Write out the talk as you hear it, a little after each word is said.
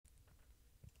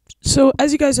So,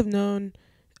 as you guys have known,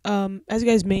 as you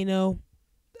guys may know,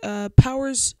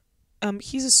 Powers,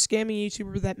 he's a scamming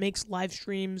YouTuber that makes live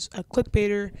streams, a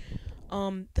clickbaiter,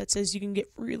 that says you can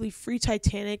get really free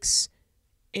Titanics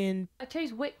in I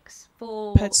chose Wix Pet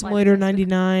for like Simulator because the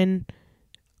 99.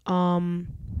 Um,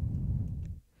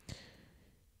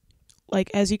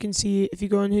 like as you can see, if you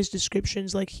go in his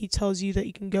descriptions, like he tells you that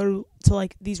you can go to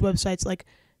like these websites, like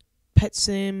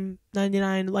PetSim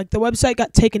 99. Like the website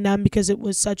got taken down because it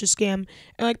was such a scam,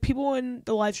 and like people in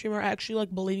the live stream are actually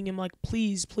like believing him, like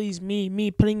please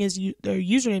me, putting their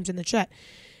usernames in the chat,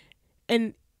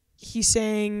 and he's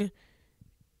saying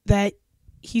that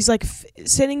he's like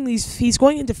sending these. He's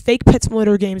going into fake Pet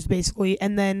Simulator games basically,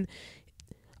 and then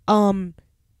um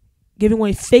giving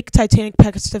away fake Titanic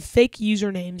packets to fake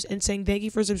usernames and saying thank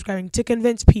you for subscribing to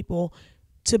convince people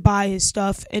to buy his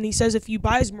stuff. And he says if you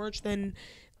buy his merch, then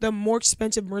the more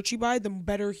expensive merch you buy, the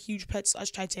better huge pet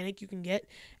slash Titanic you can get.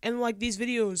 And like these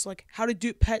videos, like how to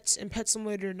dupe pets in Pet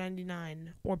Simulator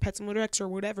 99 or Pet Simulator X or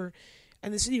whatever.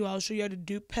 And this video, I'll show you how to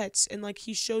dupe pets. And like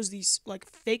he shows these like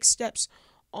fake steps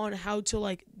on how to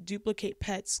like duplicate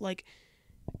pets. Like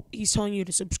he's telling you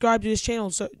to subscribe to his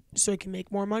channel so he can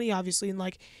make more money, obviously. And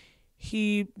like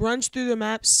he runs through the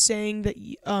maps saying that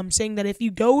if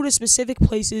you go to specific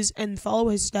places and follow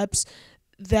his steps,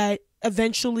 that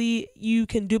eventually you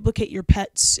can duplicate your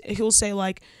pets. He'll say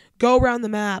like go around the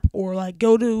map, or like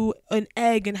go to an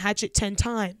egg and hatch it 10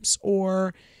 times,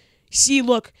 or see,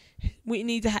 look, we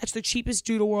need to hatch the cheapest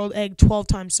Doodle World egg 12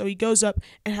 times. So he goes up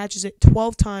and hatches it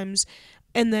 12 times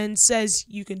and then says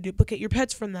you can duplicate your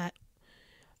pets from that.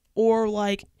 Or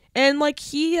like, and like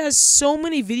he has so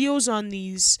many videos on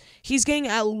these. He's getting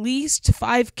at least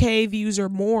 5K views or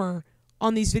more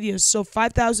on these videos. So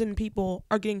 5,000 people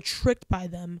are getting tricked by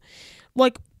them.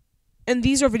 Like, and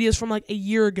these are videos from like a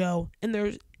year ago, and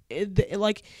there's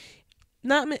like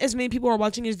not as many people are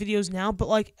watching his videos now, but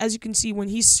like as you can see, when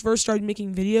he first started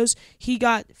making videos, he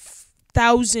got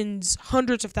thousands,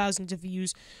 hundreds of thousands of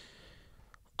views.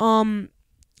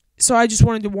 So I just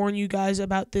wanted to warn you guys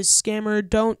about this scammer.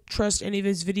 Don't trust any of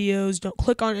his videos. Don't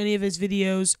click on any of his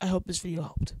videos. I hope this video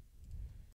helped.